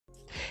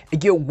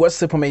Yo,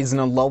 what's up, amazing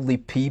and lovely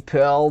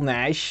people?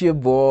 Now it's your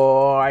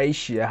boy,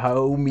 it's your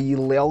homie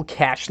Lil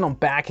Cash, and I'm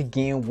back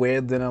again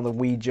with another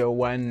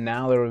video,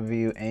 another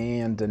review,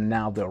 and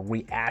another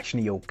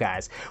reaction. Yo,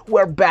 guys,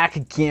 we're back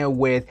again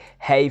with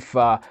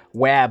Haifa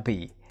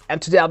Wehbe,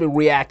 and today I'll be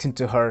reacting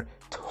to her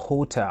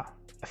Touta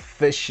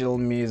official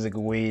music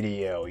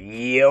video.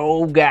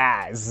 Yo,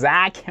 guys,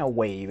 I can't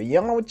wait.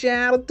 You know what you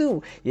have to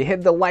do. You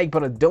hit the like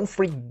button. Don't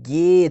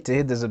forget to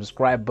hit the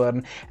subscribe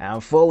button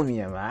and follow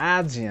me on my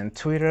IG and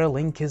Twitter.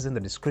 Link is in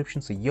the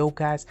description. So, yo,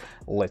 guys,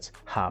 let's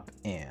hop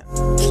in.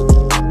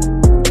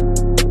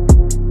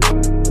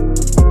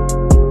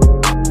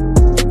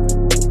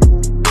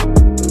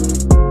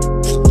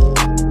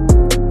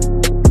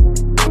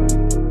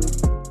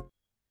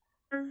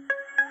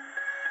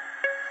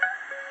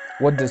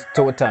 What does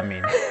Touta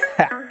mean?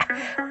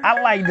 I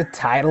like the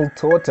title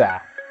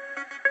Touta.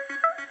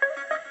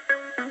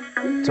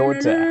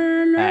 Touta.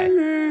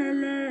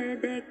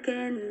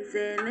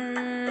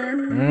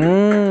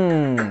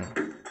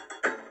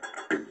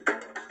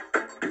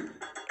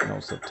 No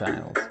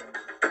subtitles.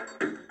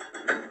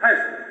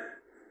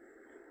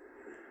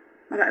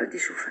 ما بقى بدي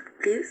اشوفك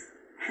بليز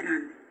حل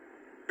عني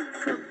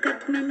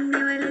فكك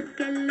مني ولا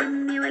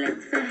تكلمني ولا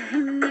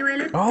تفهمني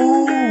ولا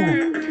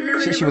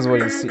she was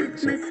waiting to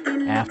see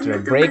after a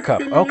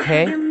breakup.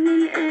 Okay,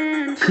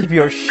 keep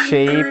your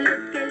shape.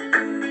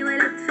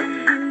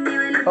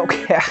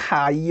 Okay.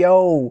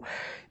 Yo,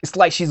 it's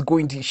like she's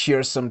going to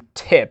share some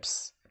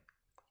tips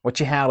what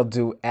you have to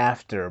do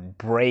after a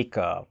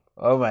breakup.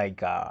 Oh my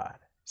god.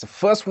 So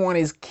first one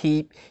is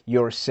keep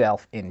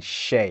yourself in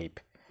shape,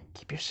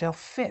 keep yourself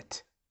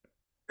fit.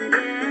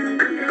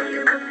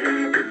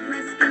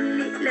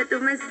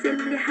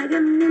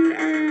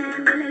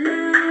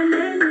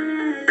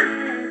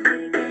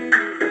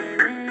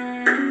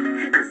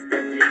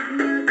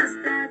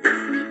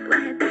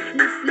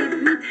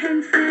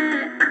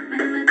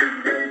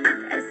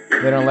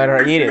 They don't let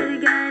her eat it.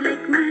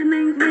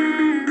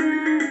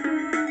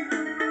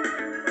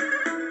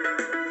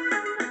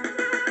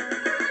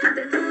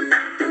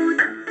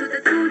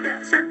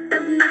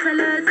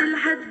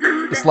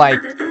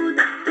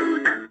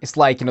 It's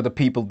like, you know, the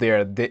people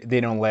there, they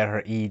don't let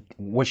her eat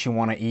what she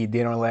want to eat.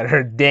 They don't let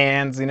her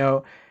dance, you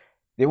know.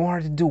 They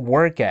want her to do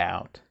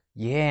workout.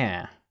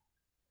 Yeah.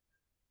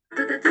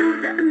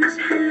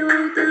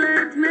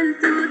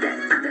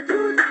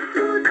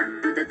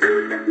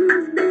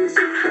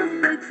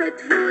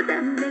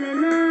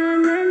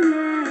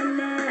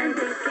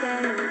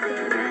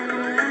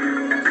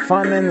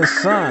 Fun in the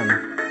Sun,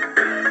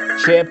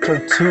 Chapter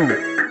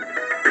 2.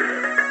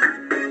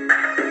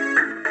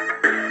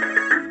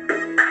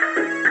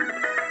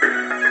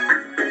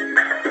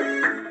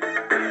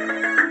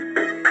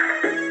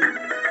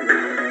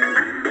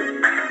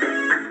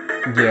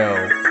 Yo,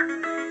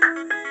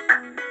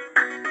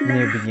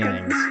 New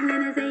Beginnings.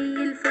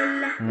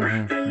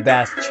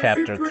 That's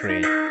Chapter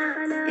 3.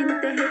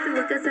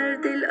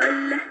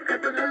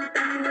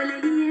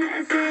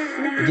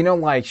 You know,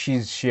 like,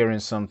 she's sharing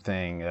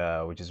something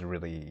which is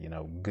really, you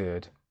know,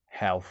 good,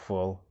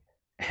 helpful,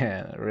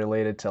 and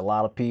related to a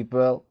lot of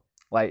people.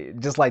 Like,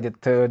 just like the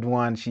third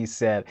one, she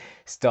said,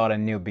 start a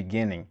new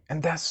beginning.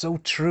 And that's so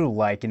true.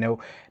 Like, you know,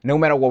 no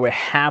matter what will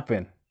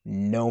happen,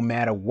 no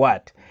matter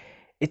what,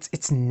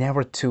 it's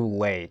never too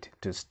late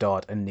to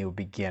start a new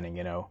beginning,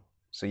 you know.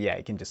 So yeah,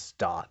 you can just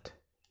start.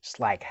 Just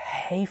like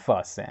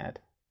Haifa said.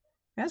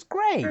 That's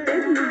great.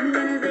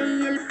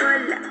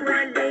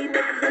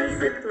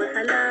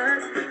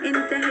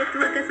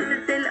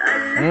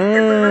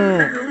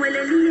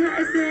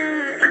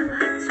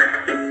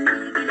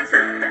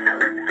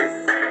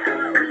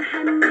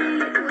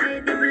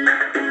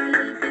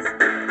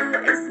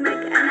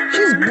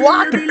 She's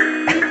blocking.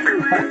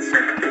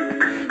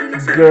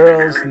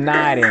 Girls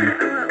nighting.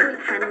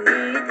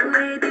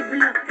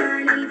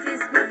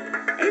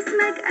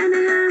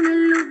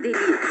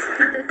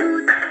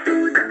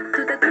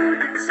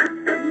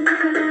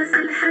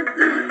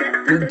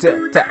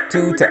 Touta,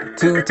 touta,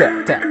 touta,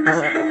 touta.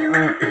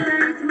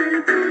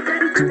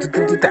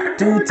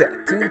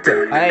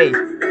 Hey,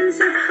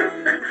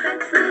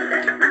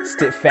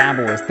 stay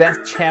fabulous. That's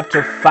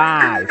Chapter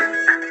 5.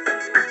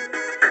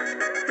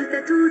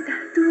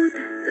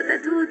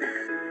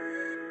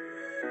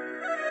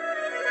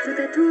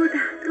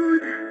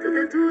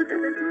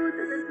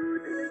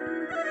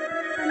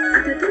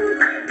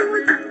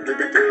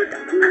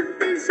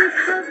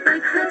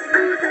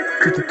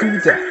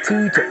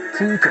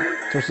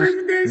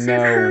 There's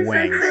no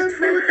wings.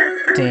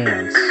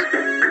 Dance.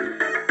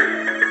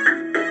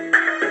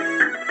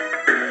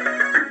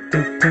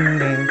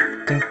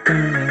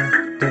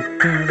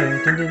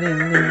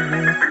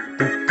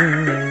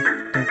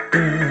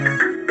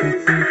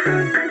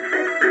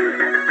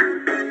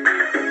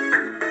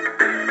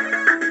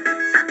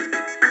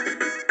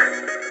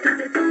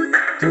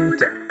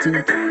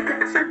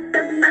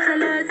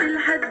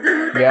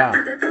 Yeah.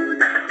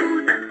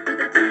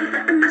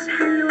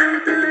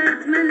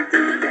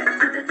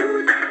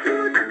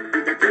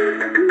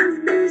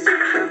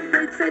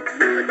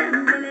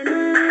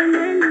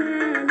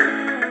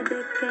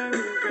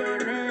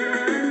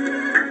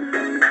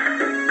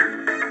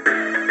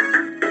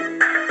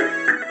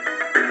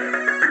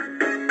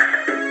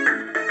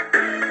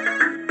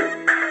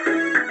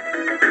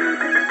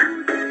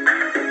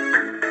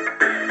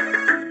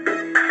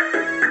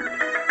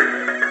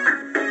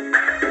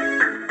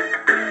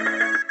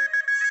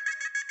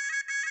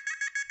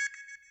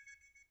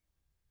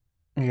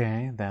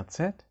 That's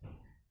it.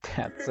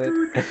 That's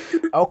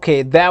it.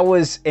 Okay, that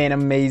was an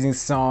amazing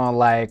song.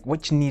 Like,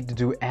 what you need to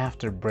do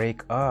after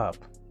break up.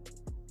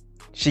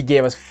 She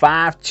gave us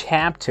 5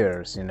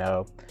 chapters, you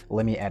know.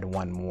 Let me add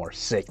one more.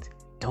 6.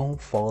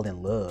 Don't fall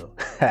in love.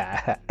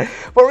 But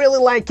really,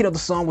 like, you know, the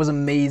song was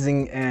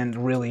amazing and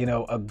really, you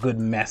know, a good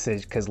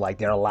message, because like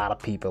there are a lot of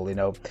people, you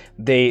know,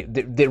 they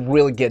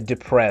really get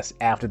depressed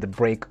after the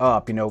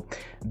breakup. You know,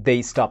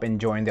 they stop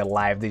enjoying their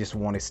life. They just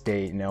want to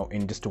stay, you know,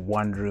 in just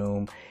one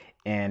room,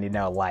 and you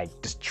know, like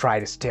just try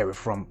to stay away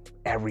from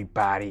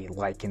everybody.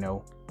 Like, you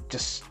know,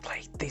 just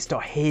like they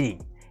start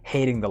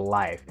hating the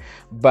life.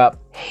 But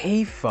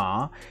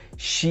Haifa,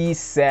 she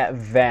said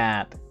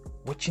that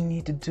what you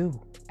need to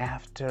do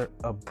after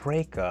a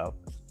breakup,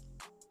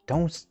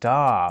 don't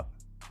stop,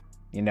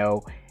 you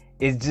know,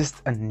 it's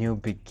just a new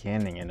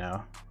beginning, you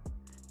know.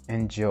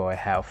 Enjoy,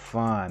 have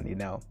fun, you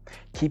know,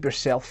 keep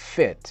yourself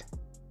fit,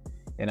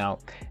 you know.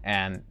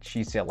 And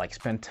she said, like,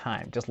 spend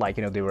time, just like,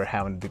 you know, they were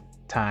having the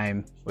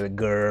time with the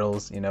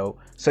girls, you know,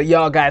 so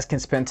y'all guys can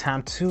spend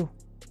time too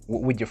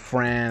with your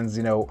friends,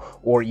 you know,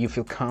 or you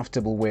feel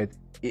comfortable with,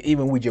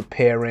 even with your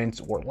parents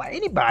or like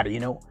anybody,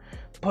 you know.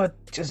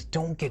 But just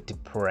don't get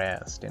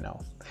depressed, you know,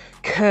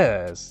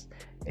 cause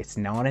it's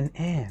not an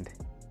end.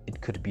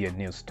 It could be a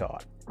new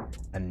start,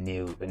 a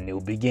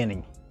new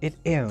beginning. It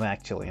is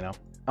actually, you know.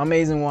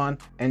 Amazing one,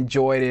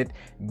 enjoyed it,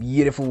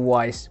 beautiful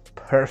voice,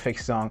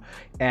 perfect song,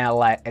 and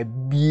like a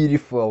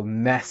beautiful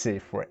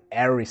message for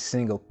every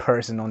single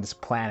person on this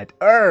planet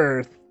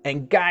Earth.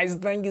 And guys,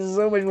 thank you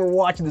so much for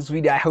watching this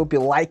video. I hope you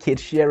like it,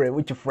 share it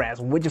with your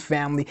friends, with your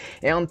family,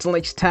 and until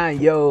next time,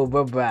 yo,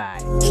 bye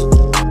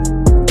bye.